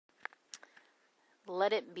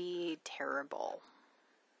Let It Be Terrible,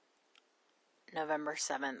 November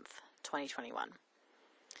 7th, 2021.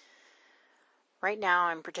 Right now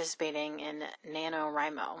I'm participating in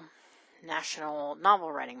NaNoWriMo, National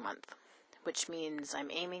Novel Writing Month, which means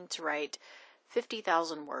I'm aiming to write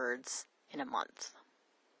 50,000 words in a month.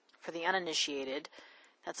 For the uninitiated,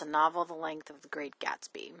 that's a novel the length of The Great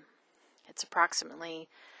Gatsby. It's approximately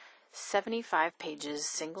 75 pages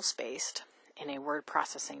single-spaced in a word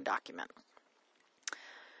processing document.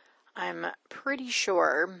 I'm pretty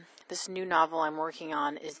sure this new novel I'm working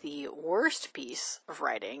on is the worst piece of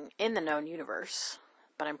writing in the known universe,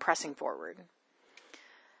 but I'm pressing forward.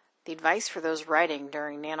 The advice for those writing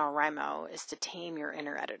during NaNoWriMo is to tame your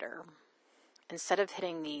inner editor. Instead of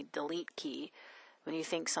hitting the delete key when you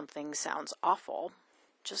think something sounds awful,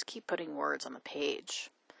 just keep putting words on the page.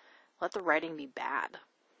 Let the writing be bad.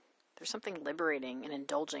 There's something liberating and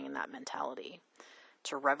indulging in that mentality,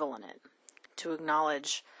 to revel in it, to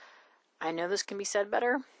acknowledge, I know this can be said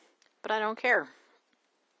better, but I don't care.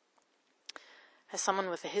 As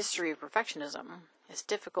someone with a history of perfectionism, it's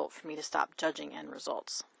difficult for me to stop judging end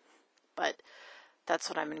results. But that's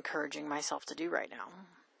what I'm encouraging myself to do right now.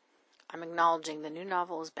 I'm acknowledging the new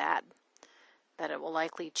novel is bad, that it will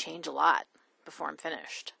likely change a lot before I'm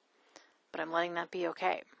finished. But I'm letting that be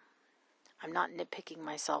okay. I'm not nitpicking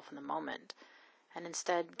myself in the moment, and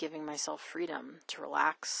instead giving myself freedom to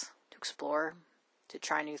relax, to explore, to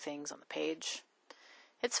try new things on the page.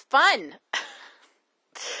 It's fun!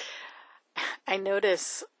 I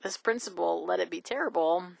notice this principle, let it be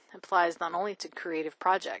terrible, applies not only to creative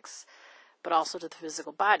projects, but also to the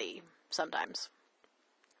physical body, sometimes.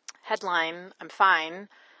 Headline, I'm fine,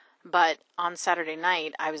 but on Saturday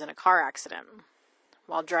night I was in a car accident.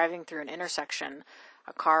 While driving through an intersection,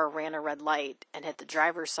 a car ran a red light and hit the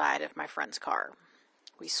driver's side of my friend's car.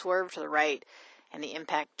 We swerved to the right, and the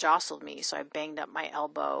impact jostled me, so I banged up my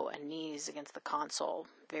elbow and knees against the console,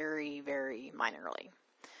 very, very minorly.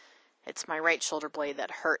 It's my right shoulder blade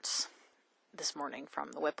that hurts this morning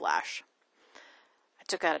from the whiplash. I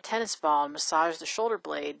took out a tennis ball and massaged the shoulder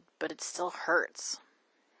blade, but it still hurts.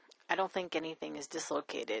 I don't think anything is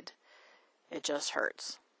dislocated. It just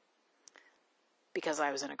hurts. Because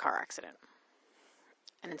I was in a car accident.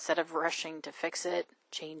 And instead of rushing to fix it,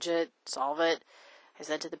 change it, solve it, I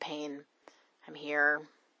said to the pain, I'm here.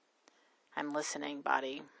 I'm listening,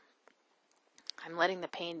 body. I'm letting the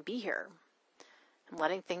pain be here. I'm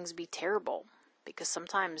letting things be terrible, because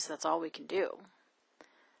sometimes that's all we can do.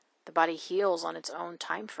 The body heals on its own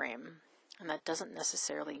time frame, and that doesn't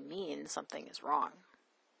necessarily mean something is wrong.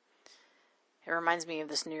 It reminds me of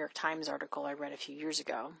this New York Times article I read a few years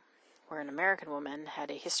ago, where an American woman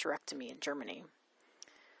had a hysterectomy in Germany.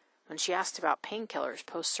 When she asked about painkillers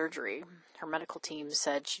post-surgery, her medical team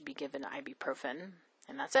said she'd be given ibuprofen,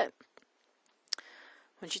 and that's it.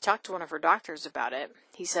 When she talked to one of her doctors about it,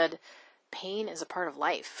 he said, pain is a part of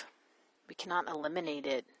life. We cannot eliminate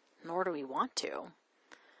it, nor do we want to.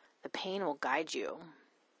 The pain will guide you.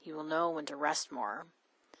 You will know when to rest more.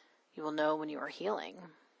 You will know when you are healing.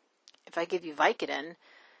 If I give you Vicodin,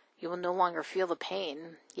 you will no longer feel the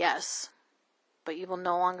pain, yes, but you will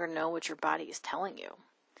no longer know what your body is telling you.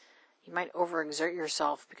 You might overexert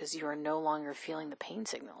yourself because you are no longer feeling the pain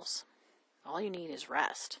signals. All you need is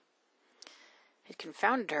rest. It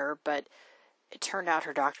confounded her, but it turned out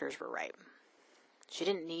her doctors were right. She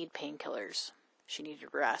didn't need painkillers. She needed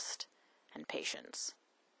rest and patience.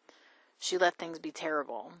 She let things be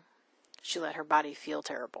terrible. She let her body feel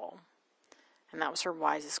terrible. And that was her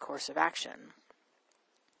wisest course of action.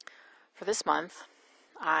 For this month,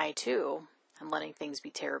 I, too, am letting things be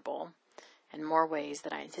terrible in more ways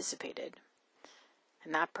than I anticipated.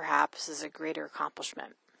 And that perhaps is a greater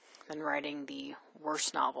accomplishment than writing the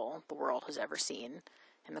worst novel the world has ever seen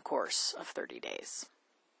in the course of 30 days.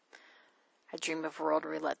 I dream of a world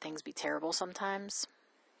where we let things be terrible sometimes,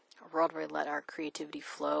 a world where we let our creativity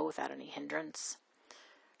flow without any hindrance,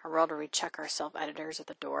 a world where we check our self-editors at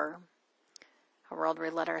the door, a world where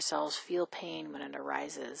we let ourselves feel pain when it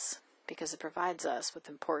arises, because it provides us with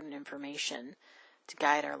important information to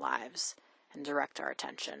guide our lives and direct our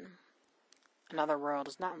attention. Another world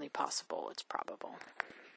is not only possible, it's probable.